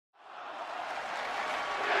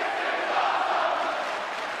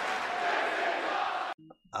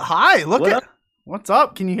Hi, look What at up, what's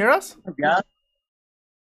up. Can you hear us? guys?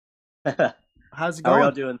 How's it How are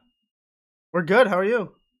y'all going? doing? We're good. How are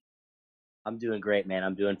you? I'm doing great, man.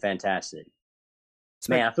 I'm doing fantastic.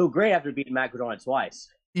 Spec- Man, I feel great after beating Cardona twice.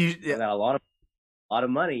 You, I yeah, got a lot of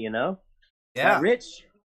money, you know. Got yeah. rich.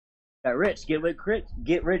 Got rich. Get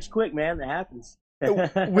rich quick, man. That happens.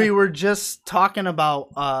 We were just talking about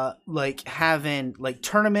like having like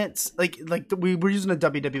tournaments, like we were using a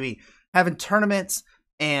WWE, having tournaments,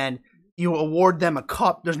 and you award them a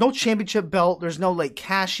cup. There's no championship belt. There's no like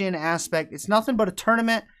cash in aspect. It's nothing but a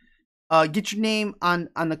tournament. Get your name on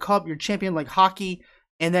the cup. You're champion like hockey,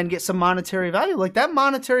 and then get some monetary value. Like that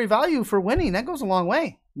monetary value for winning, that goes a long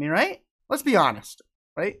way. I mean, right? Let's be honest,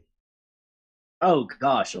 right? Oh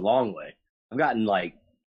gosh, a long way. I've gotten like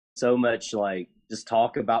so much like just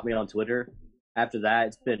talk about me on Twitter. After that,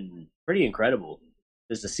 it's been pretty incredible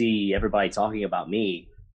just to see everybody talking about me.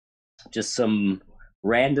 Just some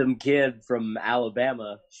random kid from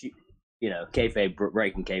Alabama, kayfabe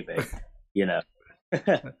breaking kayfabe, you know.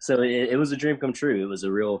 So it was a dream come true. It was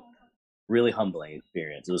a really humbling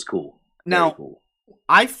experience. It was cool, very Now, cool.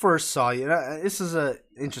 I first saw you. This is a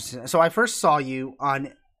interesting. So I first saw you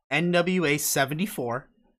on NWA 74.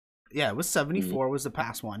 Yeah, it was Mhm. 74 was the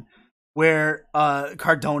past one where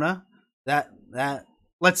Cardona, that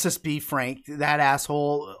let's just be frank, that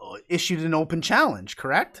asshole issued an open challenge,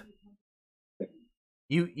 correct?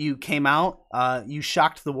 You came out, you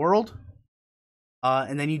shocked the world,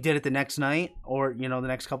 and then you did it the next night or the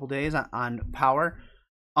next couple days on Power.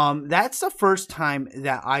 That's the first time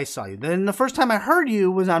that I saw you. Then the first time I heard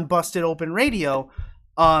you was on Busted Open Radio.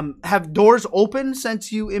 Have doors opened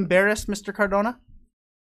since you embarrassed Mr. Cardona?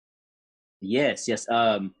 Yes, yes.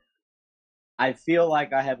 I feel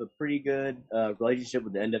like I have a pretty good relationship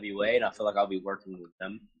with the NWA, and I feel like I'll be working with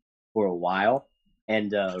them for a while.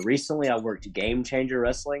 And recently, I worked Game Changer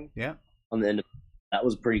Wrestling Yeah. on the end. That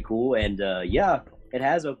was pretty cool, and yeah, it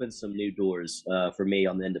has opened some new doors for me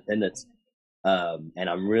on the independents. And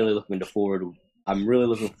I'm really looking to forward. I'm really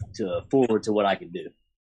looking to forward to what I can do.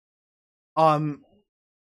 Um,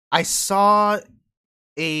 I saw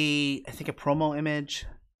I think a promo image,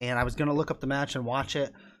 and I was gonna look up the match and watch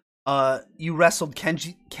it. You wrestled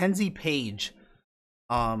Kenzie Page.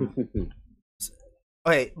 Um,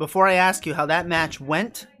 okay, before I ask you how that match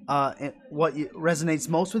went, and what resonates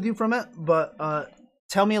most with you from it, but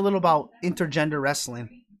tell me a little about intergender wrestling.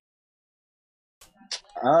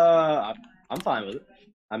 I'm fine with it.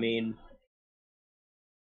 I mean,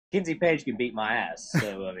 Kinsey Page can beat my ass,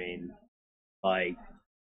 so I mean, like,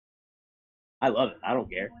 I love it. I don't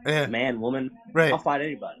care, Yeah, man, woman. I'll right. fight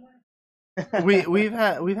anybody.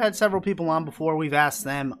 We've had several people on before. We've asked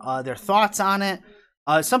them their thoughts on it.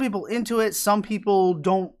 Some people into it. Some people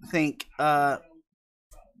don't think. I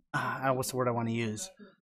don't know what's the word I want to use.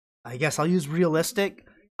 I guess I'll use realistic.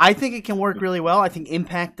 I think it can work really well. I think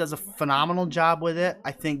Impact does a phenomenal job with it.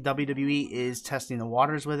 I think WWE is testing the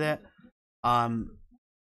waters with it. Um,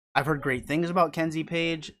 I've heard great things about Kenzie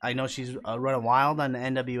Page. I know she's running wild on the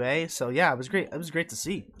NWA. So yeah, it was great. It was great to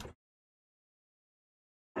see.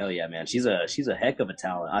 Hell yeah, man. She's a heck of a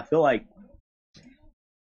talent. I feel like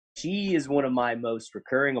she is one of my most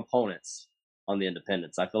recurring opponents on the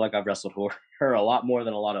independents. I feel like I've wrestled her a lot more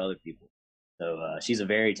than a lot of other people. So she's a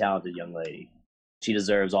very talented young lady. She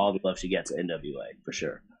deserves all the love she gets at NWA for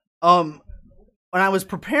sure. Um, when I was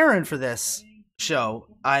preparing for this show,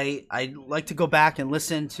 I like to go back and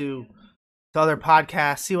listen to other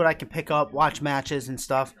podcasts, see what I can pick up, watch matches and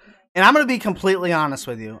stuff. And I'm gonna be completely honest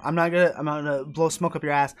with you. I'm not gonna blow smoke up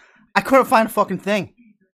your ass. I couldn't find a fucking thing.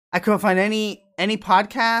 I couldn't find any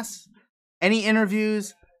podcasts, any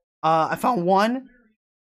interviews. I found one,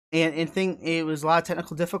 and think it was a lot of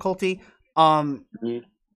technical difficulty. Um, Mhm.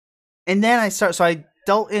 and then I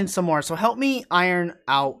dealt in some more. So help me iron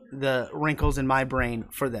out the wrinkles in my brain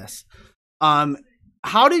for this. Um,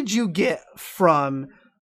 how did you get from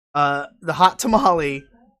the hot tamale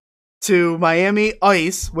to Miami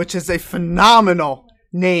Ice, which is a phenomenal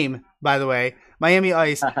name, by the way, Miami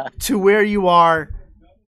Ice, to where you are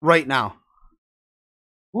right now?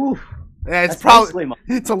 Oof, It's that's probably basically my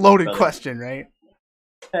it's a loaded brother. question, right?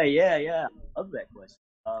 Yeah, yeah. I love that question.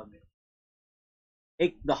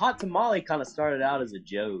 The hot tamale kind of started out as a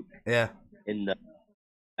joke Yeah. in the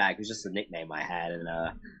back. It was just a nickname I had, and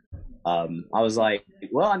I was like,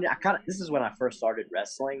 well, I mean, this is when I first started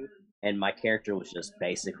wrestling, and my character was just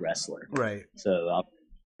basic wrestler. Right. So I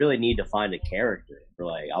really need to find a character for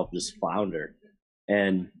like I'll just flounder,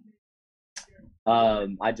 and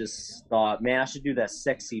I just thought, man, I should do that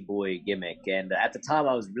sexy boy gimmick. And at the time,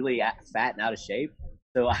 I was really fat and out of shape,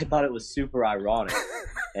 so I thought it was super ironic.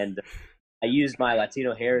 And I used my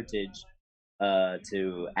Latino heritage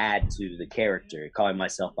to add to the character, calling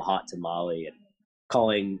myself a hot tamale and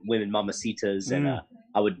calling women mamacitas, and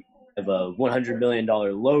I would have a $100 million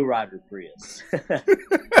lowrider Prius.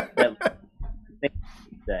 That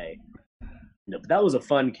day, no, but that was a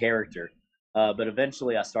fun character. But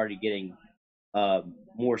eventually, I started getting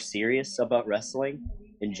more serious about wrestling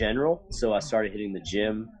in general. So I started hitting the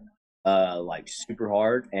gym like super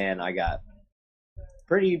hard, and I got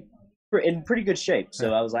pretty in pretty good shape.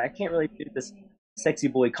 So I was like, I can't really do this sexy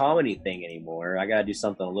boy comedy thing anymore. I got to do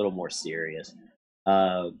something a little more serious.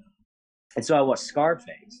 And so I watched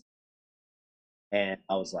Scarface, and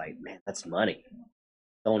I was like, man, that's money.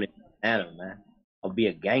 Don't even matter, man. I'll be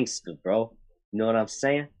a gangster, bro. You know what I'm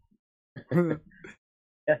saying?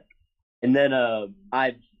 Yeah. And then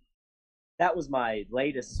I that was my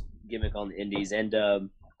latest gimmick on the Indies, and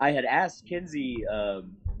I had asked Kinsey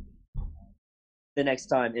the next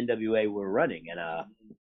time NWA were running, and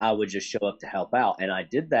I would just show up to help out, and I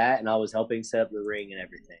did that, and I was helping set up the ring and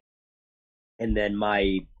everything. And then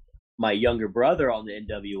my younger brother on the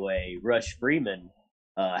NWA, Rush Freeman,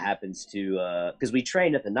 happens to because we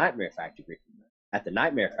trained at the Nightmare Factory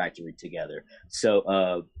together.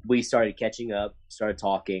 So we started catching up, started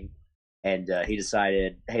talking, and he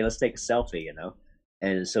decided, hey, let's take a selfie, you know.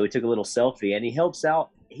 And so we took a little selfie, and he helps out.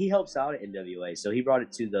 He helps out at NWA, so he brought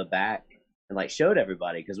it to the back and like showed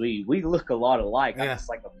everybody because we look a lot alike. Yeah. I'm just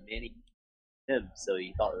like a mini him, so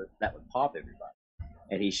he thought that would pop everybody.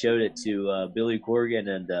 And he showed it to Billy Corgan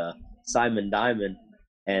and Simon Diamond,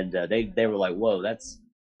 and they were like, "Whoa, that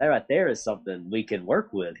right there is something we can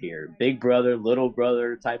work with here. Big brother, little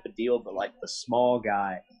brother type of deal, but like the small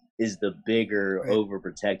guy is the bigger,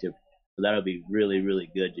 overprotective. So that'll be really, really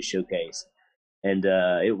good to showcase." And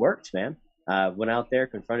it worked, man. I went out there,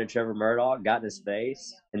 confronted Trevor Murdoch, got in his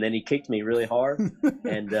face, and then he kicked me really hard.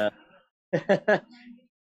 And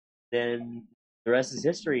then the rest is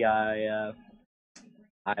history. I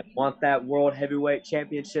want that World Heavyweight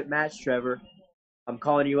Championship match, Trevor. I'm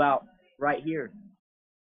calling you out right here.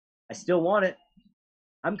 I still want it.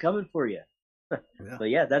 I'm coming for you. Yeah. But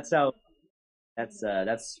yeah, that's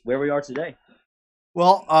where we are today.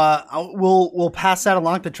 Well, we'll pass that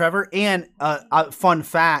along to Trevor. And fun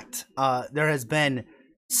fact, there has been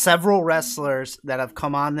several wrestlers that have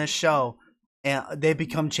come on this show, and they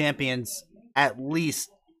become champions at least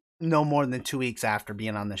no more than 2 weeks after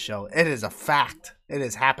being on the show. It is a fact. It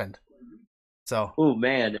has happened. So, oh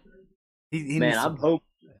man, I'm hoping,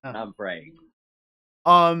 I'm praying.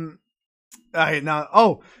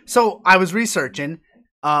 So I was researching.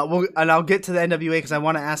 And I'll get to the NWA because I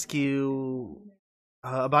want to ask you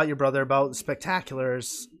about your brother, about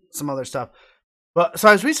Spectaculars, some other stuff. But so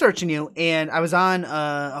I was researching you, and I was on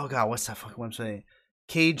what's that fucking website?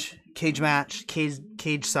 Cage match, cage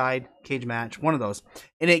match, one of those,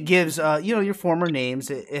 and it gives your former names.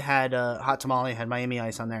 It had Hot Tamale, had Miami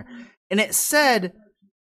Ice on there, and it said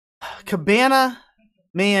Cabana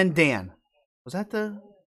Man Dan. Was that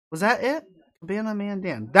it? Cabana Man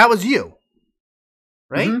Dan. That was you,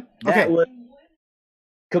 right? Mm-hmm. Okay.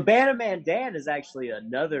 Cabana Man Dan is actually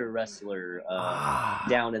another wrestler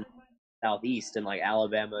down in the Southeast in like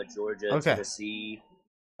Alabama, Georgia, Tennessee,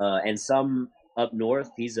 and some up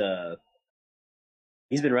north. He's been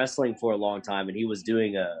wrestling for a long time, and he was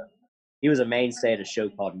a mainstay at a show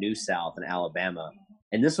called New South in Alabama.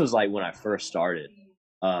 And this was like when I first started.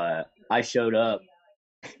 I showed up,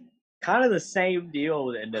 kind of the same deal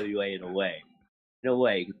with NWA in a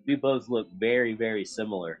way. We both look very, very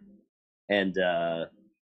similar, and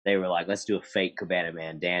they were like, let's do a fake Cabana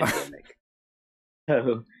Man Dan gimmick.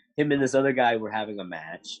 So him and this other guy were having a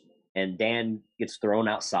match, and Dan gets thrown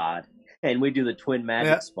outside, and we do the twin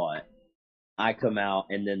magic spot. I come out,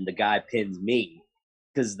 and then the guy pins me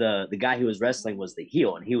because the guy who was wrestling was the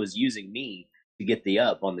heel, and he was using me to get the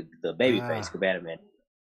up on the babyface Cabana Man.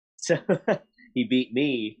 So he beat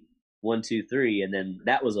me 1, 2, 3, and then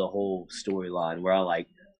that was a whole storyline where I like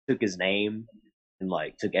took his name and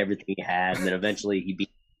like took everything he had, and then eventually he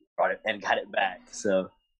brought it and got it back. So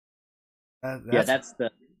that's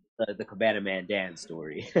the Cabana Man Dan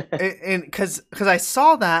story. And because I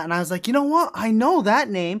saw that and I was like, you know what? I know that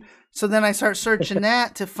name. So then I start searching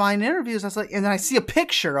that to find interviews. I was like, and then I see a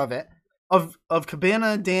picture of it of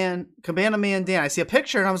Cabana Man Dan. I see a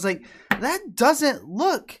picture and I was like, that doesn't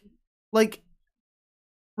look like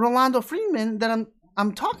Rolando Freeman that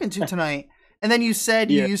I'm talking to tonight. And then you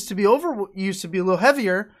said you used to be a little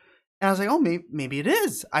heavier, and I was like, oh, maybe it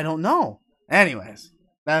is. I don't know. Anyways.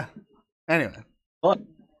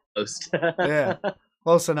 Close. Yeah,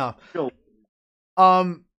 close enough. Sure.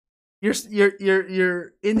 you're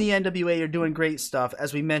in the NWA. You're doing great stuff.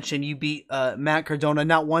 As we mentioned, you beat Matt Cardona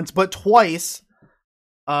not once but twice.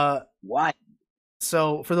 Why?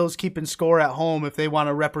 So for those keeping score at home, if they want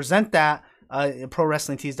to represent that,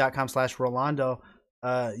 prowrestlingtees.com/Rolando,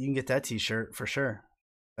 you can get that T-shirt for sure.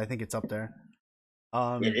 I think it's up there.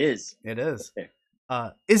 It is. It is.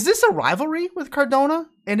 Is this a rivalry with Cardona?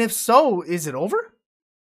 And if so, is it over?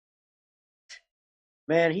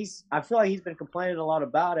 Man, I feel like he's been complaining a lot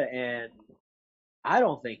about it, and I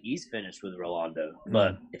don't think he's finished with Rolando.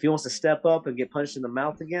 But if he wants to step up and get punched in the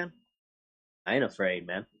mouth again, I ain't afraid,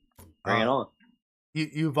 man. Bring it on.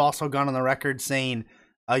 You've also gone on the record saying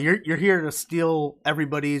you're here to steal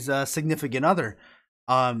everybody's significant other.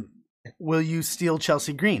 Will you steal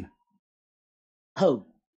Chelsea Green? Oh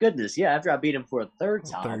goodness, yeah. After I beat him for a third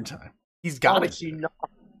time, he's got it.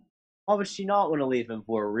 Why would she not want to leave him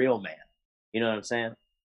for a real man? You know what I'm saying?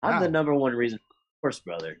 I'm the number one reason. Of course,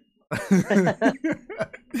 brother.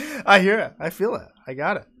 I hear it. I feel it. I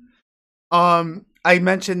got it. I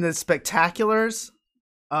mentioned the Spectaculars.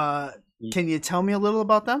 Can you tell me a little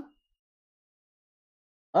about them?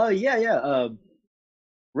 Oh yeah.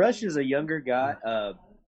 Rush is a younger guy.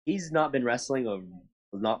 He's not been wrestling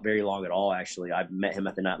not very long at all. Actually, I met him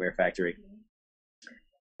at the Nightmare Factory,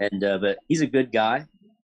 and but he's a good guy.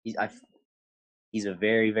 He's a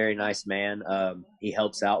very, very nice man. He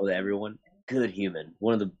helps out with everyone. Good human.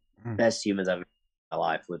 One of the best humans I've ever in my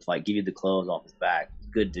life. With give you the clothes off his back.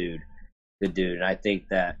 Good dude. And I think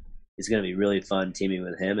that it's going to be really fun teaming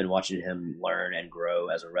with him and watching him learn and grow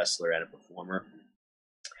as a wrestler and a performer.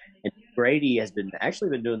 And Brady has been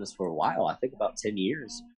doing this for a while. I think about 10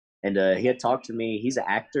 years. And he had talked to me. He's an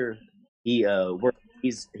actor. He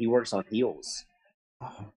works on heels.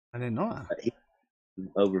 Oh, I didn't know that.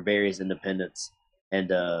 Over various independents.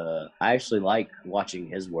 And I actually like watching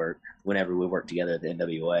his work whenever we work together at the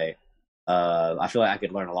NWA. I feel like I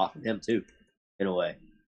could learn a lot from him too, in a way,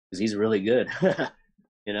 because he's really good.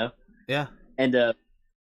 You know? Yeah. And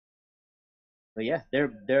but yeah,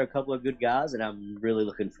 they're a couple of good guys, and I'm really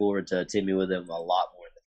looking forward to teaming with them a lot more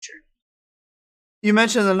in the future. You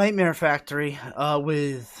mentioned the Nightmare Factory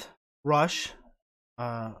with Rush.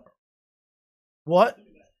 What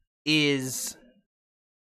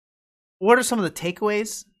are some of the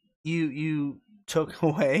takeaways you took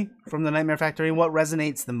away from the Nightmare Factory, and what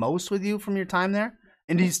resonates the most with you from your time there?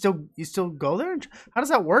 And do you still go there? How does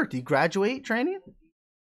that work? Do you graduate training?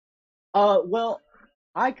 Well,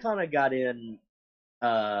 I kind of got in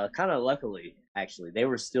kind of luckily, actually. They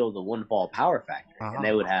were still the One Fall Power Factory, and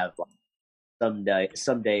they would have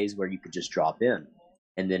some days where you could just drop in.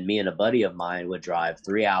 And then me and a buddy of mine would drive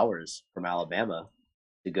 3 hours from Alabama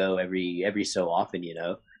to go every so often,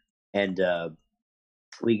 And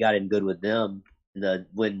we got in good with them.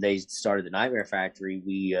 When they started the Nightmare Factory,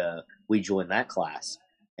 we joined that class.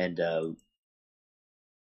 And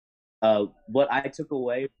what I took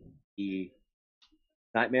away from the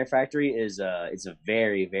Nightmare Factory is it's a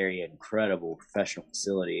very, very incredible professional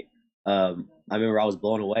facility. I remember I was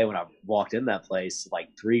blown away when I walked in that place,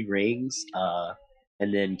 3 rings.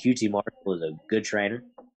 And then QT Marshall is a good trainer,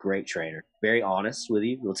 great trainer, very honest with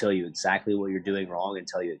you. He'll tell you exactly what you're doing wrong and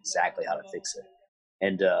tell you exactly how to fix it.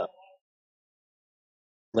 And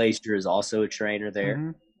Glacier is also a trainer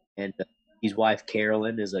there, and his wife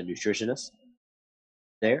Carolyn is a nutritionist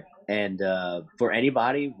there. And for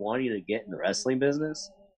anybody wanting to get in the wrestling business,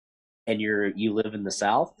 and you live in the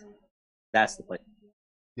South, that's the place.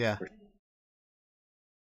 Yeah.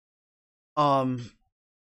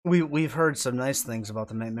 We've heard some nice things about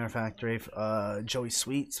the Nightmare Factory. Joey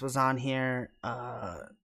Sweets was on here.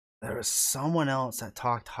 There was someone else that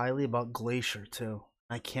talked highly about Glacier too.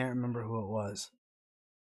 I can't remember who it was.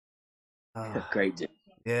 Great dude.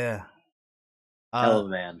 Yeah. Hell of a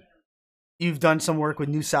man. You've done some work with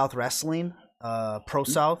New South Wrestling, Pro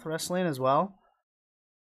South Wrestling as well.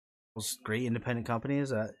 Those great independent companies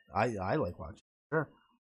that I like watching. Sure.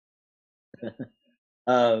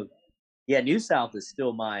 Yeah, New South is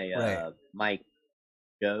still my my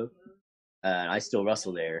show. I still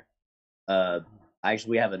wrestle there.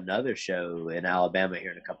 Actually, we have another show in Alabama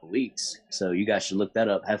here in a couple of weeks, so you guys should look that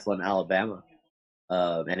up. Heflin, Alabama,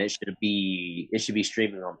 and it should be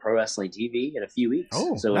streaming on Pro Wrestling TV in a few weeks.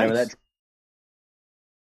 Oh, so whenever nice. that.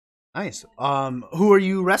 Nice. Who are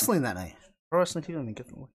you wrestling that night? Pro Wrestling TV. Let me get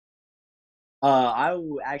them. I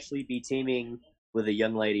will actually be teaming with a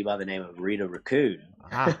young lady by the name of Rita Raccoon.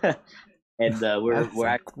 And we're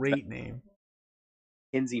a great name.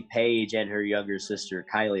 Kinsey Page and her younger sister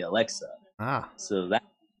Kylie Alexa. So that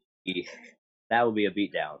would be a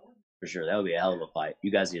beatdown for sure. That would be a hell of a fight.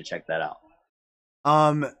 You guys need to check that out.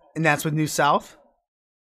 And that's with New South.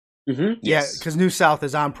 Mm-hmm. Yeah, Yes. because New South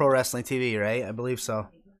is on Pro Wrestling TV, right? I believe so.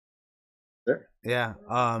 Sure. Yeah.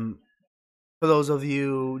 For those of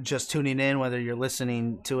you just tuning in, whether you're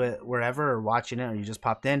listening to it wherever or watching it or you just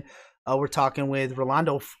popped in, we're talking with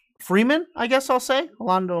Rolando Freeman, I guess I'll say.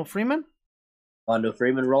 Rolando Freeman? Rolando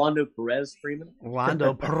Freeman. Rolando Perez Freeman.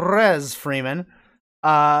 Rolando Perez Freeman.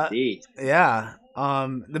 Indeed. Yeah.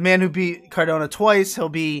 The man who beat Cardona twice, he'll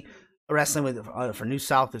be wrestling with for New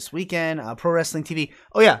South this weekend. Pro Wrestling TV.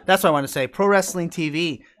 Oh yeah, that's what I want to say. Pro Wrestling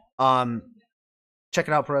TV. Check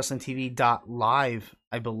it out. ProWrestlingTV.live,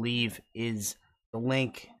 I believe, is the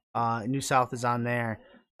link. New South is on there.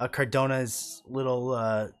 Cardona's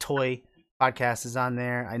little toy podcast is on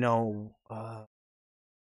there. I know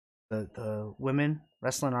the Women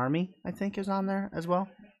Wrestling Army, I think, is on there as well.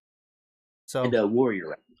 So And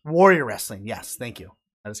Warrior Wrestling. Yes, thank you.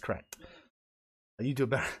 That is correct. You do a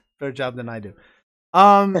better job than I do.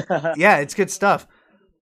 Yeah, it's good stuff.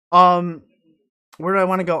 Where do I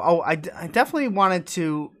want to go? Oh, I definitely wanted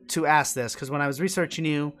to ask this because when I was researching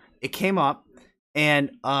you, it came up,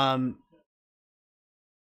 and I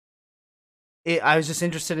was just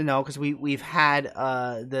interested to know because we've had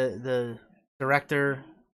the director,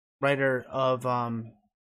 writer of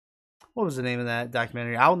what was the name of that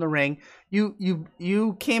documentary? Out in the Ring.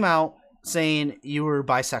 You came out saying you were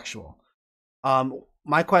bisexual.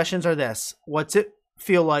 My questions are this: what's it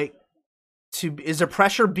feel like is there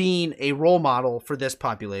pressure being a role model for this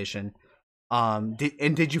population?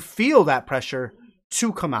 Did you feel that pressure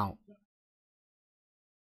to come out?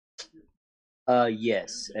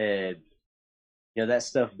 Yes. That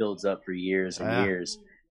stuff builds up for years and years.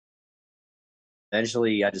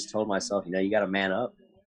 Eventually, I just told myself, you got to man up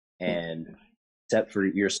and accept for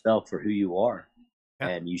yourself for who you are,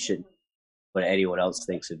 and you shouldn't what anyone else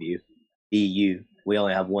thinks of you. Be you. We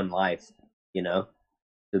only have one life, so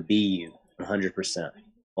be you 100%,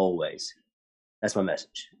 always. That's my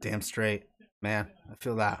message. Damn straight, man. I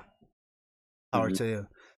feel that. Power to you.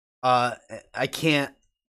 I can't.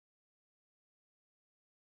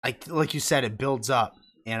 Like you said, it builds up,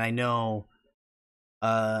 and I know.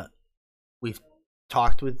 We've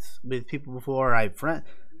talked with people before.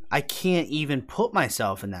 I can't even put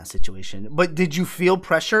myself in that situation. But did you feel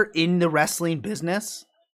pressure in the wrestling business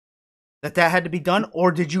that had to be done,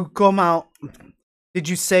 or did you come out? Did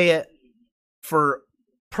you say it for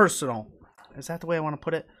personal? Is that the way I want to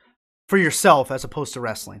put it? For yourself as opposed to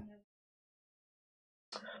wrestling?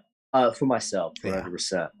 For myself,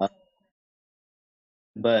 100%.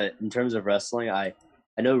 But in terms of wrestling, I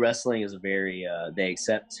know wrestling is a very they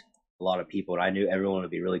accept a lot of people, and I knew everyone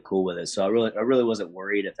would be really cool with it. So I really wasn't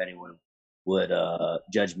worried if anyone would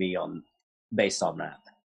judge me based on that.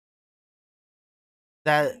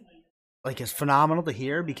 That is phenomenal to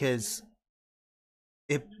hear because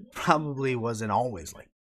it probably wasn't always like,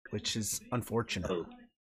 which is unfortunate.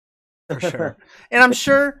 For sure. And I'm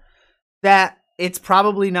sure that it's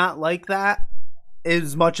probably not like that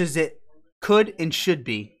as much as it could and should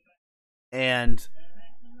be. And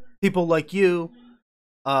people like you,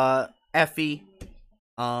 Effie,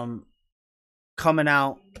 coming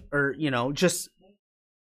out or, just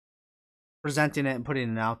presenting it and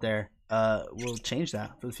putting it out there, will change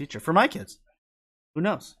that for the future. For my kids. Who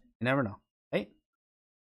knows? You never know. Right?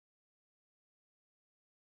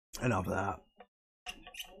 Enough of that.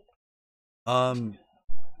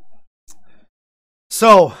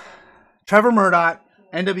 So Trevor Murdoch,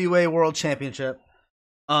 NWA World Championship.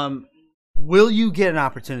 Will you get an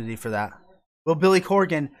opportunity for that? Will Billy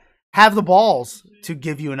Corgan have the balls to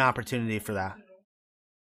give you an opportunity for that?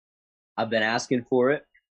 I've been asking for it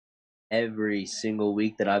every single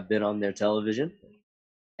week that I've been on their television,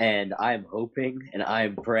 and I am hoping and I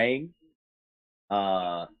am praying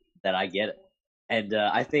that I get it. And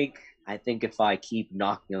I think if I keep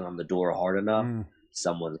knocking on the door hard enough,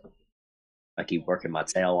 I keep working my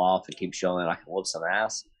tail off and keep showing that I can whoop some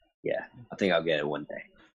ass. Yeah, I think I'll get it one day.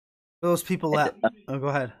 Those people that go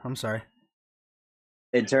ahead. I'm sorry.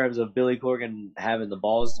 In terms of Billy Corgan having the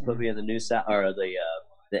balls to put me in the New South or the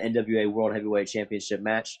NWA World Heavyweight Championship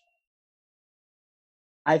match,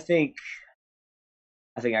 I think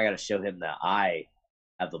I got to show him that I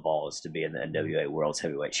have the balls to be in the NWA World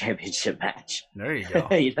Heavyweight Championship match. There you go.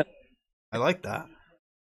 I like that.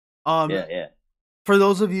 Yeah. For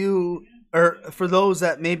those of you, or for those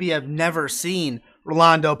that maybe have never seen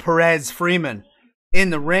Rolando Perez Freeman in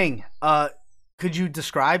the ring, could you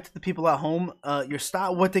describe to the people at home your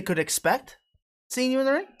style, what they could expect seeing you in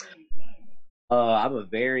the ring? I'm a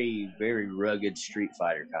very, very rugged street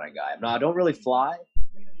fighter kind of guy. No, I don't really fly.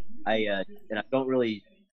 And I don't really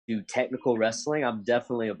do technical wrestling. I'm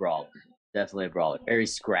definitely a brawler. Definitely a brawler. Very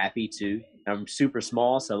scrappy too. I'm super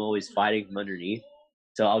small, so I'm always fighting from underneath.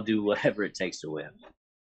 So I'll do whatever it takes to win.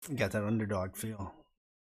 You got that underdog feel.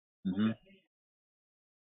 Hmm.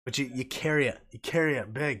 But you carry it. You carry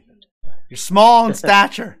it big. You're small in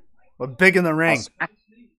stature, but big in the ring.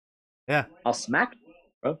 Yeah. I'll smack you,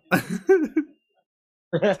 bro.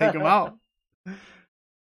 Take him out.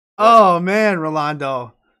 Oh man,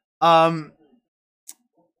 Rolando. What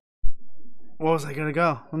was I gonna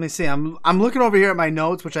go? Let me see. I'm looking over here at my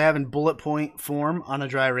notes, which I have in bullet point form on a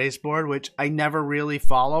dry erase board, which I never really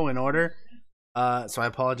follow in order. So I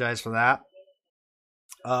apologize for that.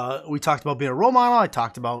 We talked about being a role model. I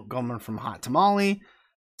talked about going from hot tamale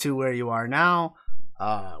to where you are now.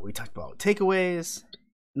 We talked about takeaways,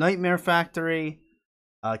 Nightmare Factory,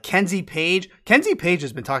 Kenzie Page. Kenzie Page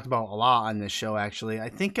has been talked about a lot on this show, actually. I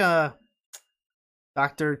think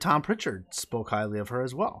Dr. Tom Pritchard spoke highly of her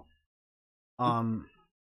as well.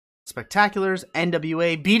 Spectaculars,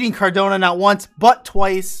 NWA, beating Cardona not once but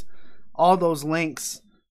twice. All those links.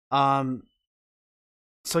 So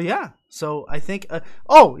yeah. So I think.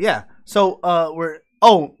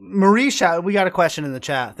 Marie we got a question in the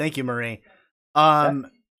chat. Thank you, Marie.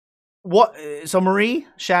 What? So Marie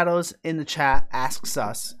Shadows in the chat asks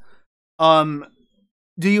us,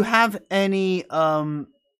 do you have any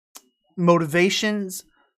motivations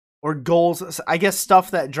or goals? I guess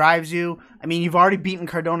stuff that drives you. I mean, you've already beaten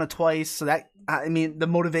Cardona twice, so that the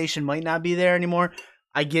motivation might not be there anymore.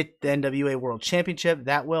 I get the NWA World Championship,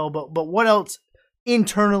 that will, but what else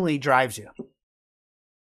internally drives you?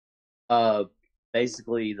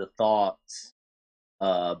 Basically the thoughts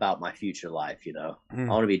about my future life. I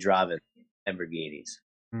want to be driving Lamborghinis,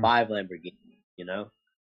 5 Lamborghinis.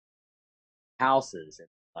 Houses in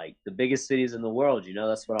like the biggest cities in the world.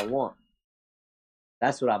 That's what I want.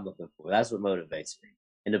 That's what I'm looking for. That's what motivates me,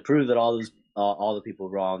 and to prove that all the people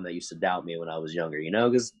wrong that used to doubt me when I was younger.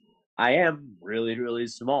 Because I am really, really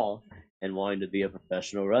small and wanting to be a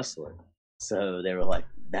professional wrestler. So they were like,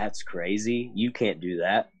 "That's crazy. You can't do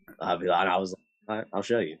that." I was like, "All right, I'll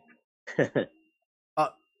show you."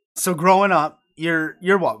 So growing up,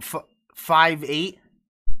 you're what, 5'8"?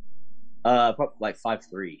 Like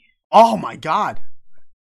 5'3". Oh my God!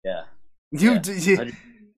 Yeah.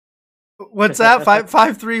 What's that?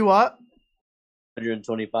 5'3" what?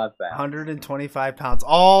 125 pounds. 125 pounds.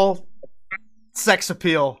 All sex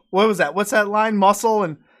appeal. What was that? What's that line? Muscle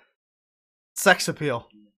and sex appeal.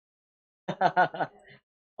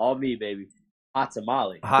 All me, baby. Hot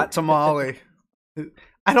tamale. Hot tamale.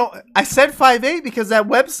 I said 5'8" because that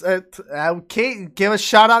website, give a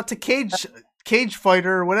shout out to Cage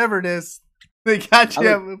Fighter or whatever it is. They got you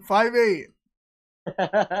at 5'8".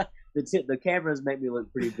 The cameras make me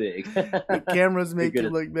look pretty big. The cameras make you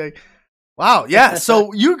look big. Wow, yeah.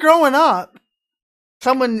 So you growing up,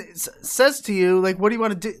 someone says to you, like, what do you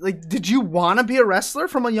want to do? Like, did you want to be a wrestler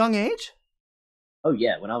from a young age? Oh,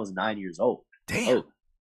 yeah, when I was 9 years old. Damn. Oh,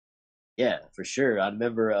 yeah, for sure. I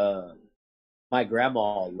remember my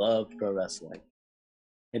grandma loved pro wrestling.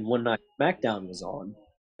 And one night SmackDown was on,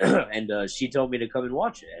 and she told me to come and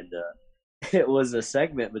watch it. And it was a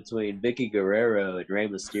segment between Vicky Guerrero and Rey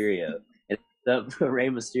Mysterio. And Rey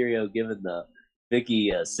Mysterio giving the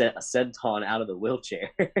Vicky a senton out of the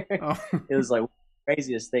wheelchair. Oh. It was like one of the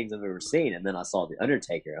craziest things I've ever seen. And then I saw The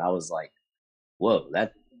Undertaker, and I was like, whoa,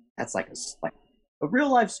 that's like a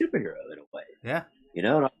real life superhero in a way. Yeah. And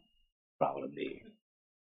I want to be.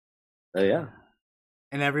 So yeah.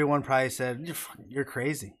 And everyone probably said, "You're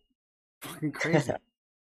crazy, fucking crazy."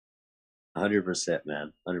 100%,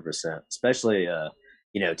 man, 100%. Especially,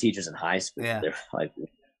 teachers in high school. Yeah. They're like,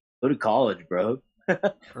 "Go to college, bro."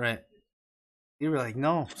 Right. You were like,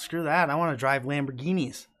 "No, screw that. I want to drive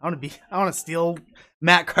Lamborghinis. I want to steal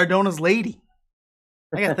Matt Cardona's lady.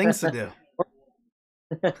 I got things to do."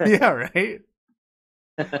 Yeah, right.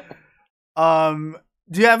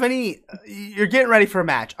 Do you have any? You're getting ready for a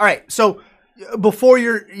match. All right. So before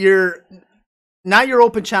your not your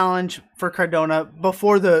open challenge for Cardona,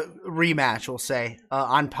 before the rematch, we'll say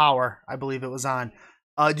on Power, I believe it was on.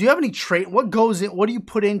 Do you have any What goes in? What do you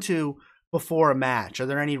put into before a match? Are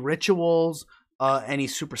there any rituals? Any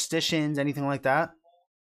superstitions? Anything like that?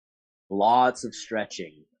 Lots of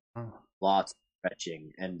stretching. Oh. Lots of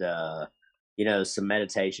stretching, and some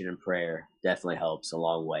meditation and prayer definitely helps a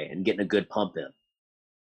long way, and getting a good pump in.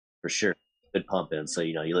 For sure. Good pump in, so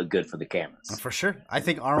you look good for the cameras. For sure. I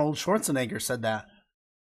think Arnold Schwarzenegger said that.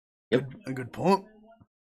 Yep. A good pump.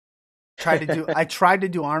 I tried to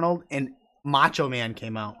do Arnold, and Macho Man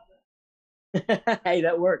came out. Hey,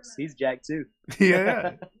 that works. He's jacked too.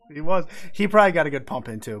 Yeah, he was. He probably got a good pump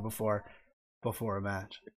in too before a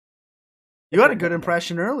match. You had a good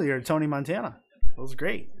impression earlier, Tony Montana. That was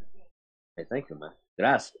great. Hey, thank you, man.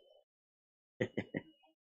 Gracias.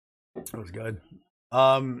 That was good.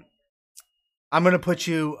 I'm gonna put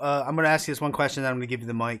you. I'm gonna ask you this one question. Then I'm gonna give you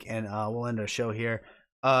the mic, and we'll end our show here.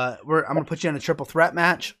 I'm gonna put you in a triple threat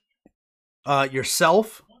match.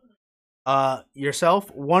 Yourself,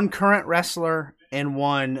 one current wrestler, and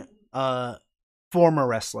one former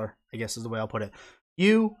wrestler. I guess is the way I'll put it.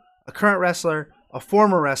 You, a current wrestler, a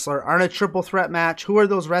former wrestler, are in a triple threat match. Who are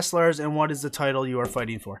those wrestlers, and what is the title you are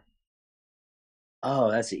fighting for? Oh,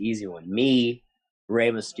 that's an easy one. Me,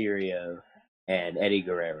 Rey Mysterio, and Eddie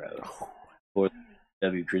Guerrero for the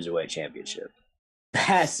W Cruiserweight Championship.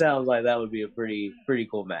 That sounds like that would be a pretty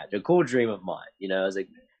cool match. A cool dream of mine. You know,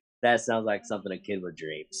 that sounds like something a kid would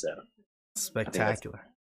dream. So spectacular.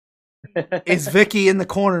 Is Vicky in the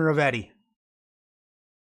corner of Eddie?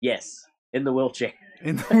 Yes, in the wheelchair.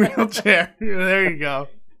 In the wheelchair. There you go.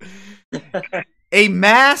 A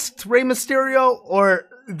masked Rey Mysterio or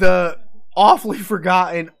the awfully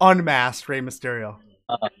forgotten unmasked Rey Mysterio?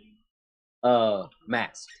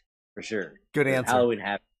 Masked for sure. Good answer.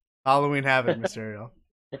 Halloween Havoc Mysterio.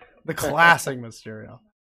 The classic Mysterio.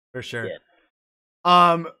 For sure.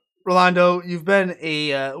 Yeah. Rolando, you've been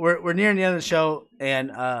we're nearing the end of the show,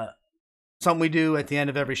 and something we do at the end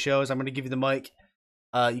of every show is I'm going to give you the mic.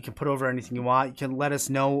 You can put over anything you want. You can let us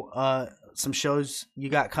know some shows you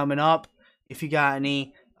got coming up. If you got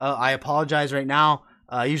any, I apologize right now.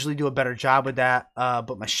 I usually do a better job with that,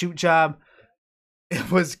 but my shoot job,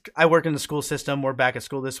 I work in the school system. We're back at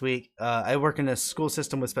school this week. I work in a school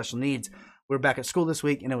system with special needs. We're back at school this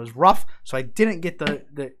week, and it was rough, so I didn't get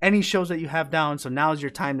the any shows that you have down, so now is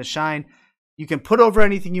your time to shine. You can put over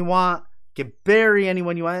anything you want. You can bury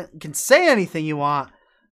anyone you want. You can say anything you want.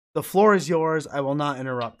 The floor is yours. I will not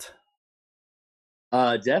interrupt.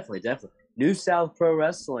 Definitely. New South Pro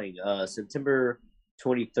Wrestling, September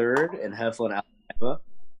 23rd in Heflin, Alabama.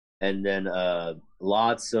 And then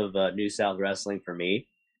lots of New South Wrestling for me.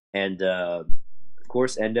 And, of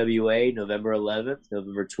course, NWA, November 11th,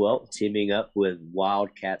 November 12th, teaming up with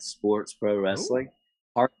Wildcat Sports Pro Wrestling.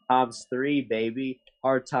 Ooh. Hard Times 3, baby.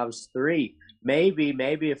 Hard Times 3. Maybe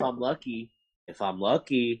if I'm lucky,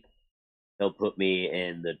 they'll put me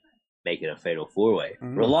in make it a fatal 4-way.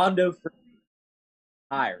 Mm-hmm. Rolando,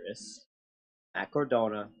 Iris, Matt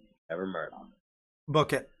Cardona, Trevor Murdoch.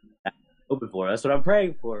 Book it. Open for. That's what I'm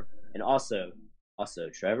praying for. And also,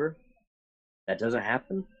 Trevor, that doesn't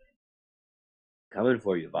happen. Coming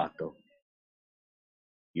for you, Vato.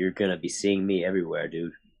 You're gonna be seeing me everywhere,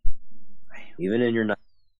 dude. Even in your night.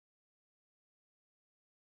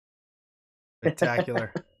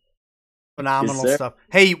 Spectacular. Phenomenal stuff.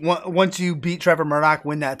 Hey, once you beat Trevor Murdoch,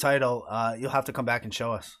 win that title, you'll have to come back and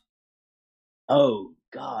show us. Oh,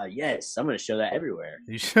 God, yes. I'm going to show that everywhere.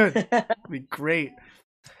 You should. It'd be great.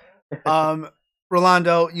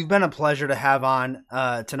 Rolando, you've been a pleasure to have on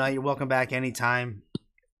tonight. You're welcome back anytime.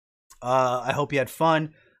 I hope you had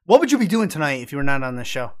fun. What would you be doing tonight if you were not on the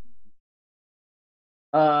show?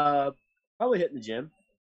 Probably hitting the gym.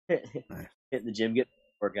 Hitting the gym, get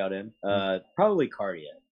workout in. Probably cardio.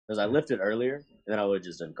 Because I lifted earlier, and then I would have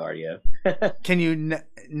just done cardio. Can you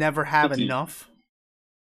never have enough?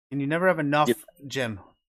 Can you never have enough gym?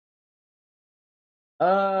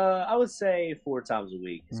 I would say 4 times a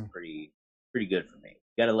week is pretty good for me.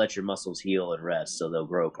 You got to let your muscles heal and rest so they'll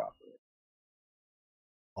grow properly.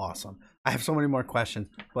 Awesome. I have so many more questions,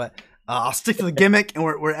 but I'll stick to the gimmick, and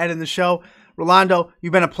we're ending the show. Rolando,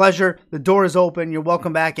 you've been a pleasure. The door is open. You're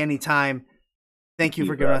welcome back anytime. Thank you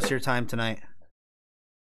for giving us your time tonight.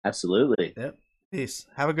 Absolutely. Yep. Peace.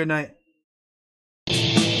 Have a good night.